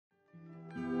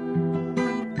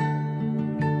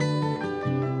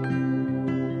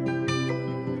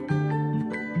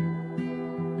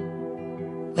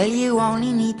Well, you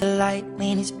only need the light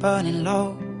when it's burning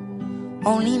low.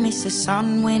 Only miss the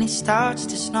sun when it starts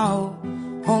to snow.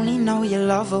 Only know you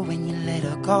love her when you let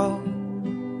her go.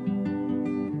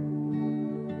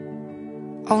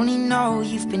 Only know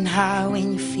you've been high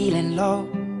when you're feeling low.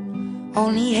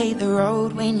 Only hate the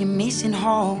road when you're missing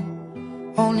home.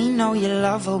 Only know you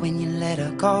love her when you let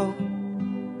her go.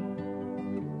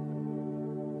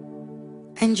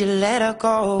 And you let her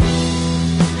go.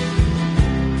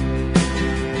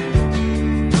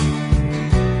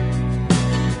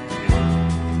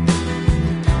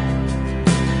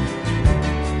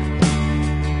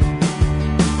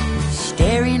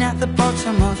 Staring at the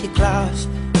bottom of your glass,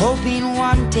 hoping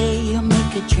one day you'll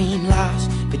make a dream last.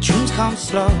 But dreams come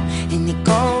slow and they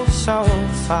go so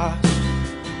fast.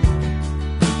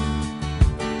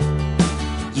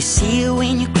 You see it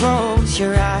when you close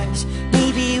your eyes.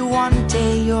 Maybe one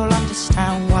day you'll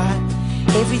understand why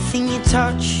everything you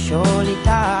touch surely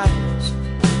dies.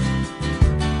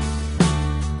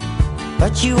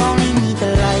 But you only need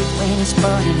the light when it's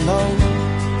burning low.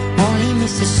 Only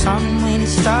miss the sun when it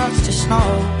starts to snow.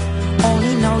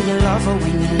 Only know you love her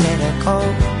when you let her go.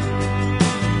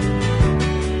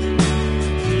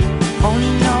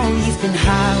 Only know you've been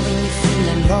high when you're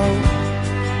feeling low.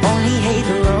 Only hate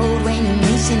the road when you're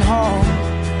missing home.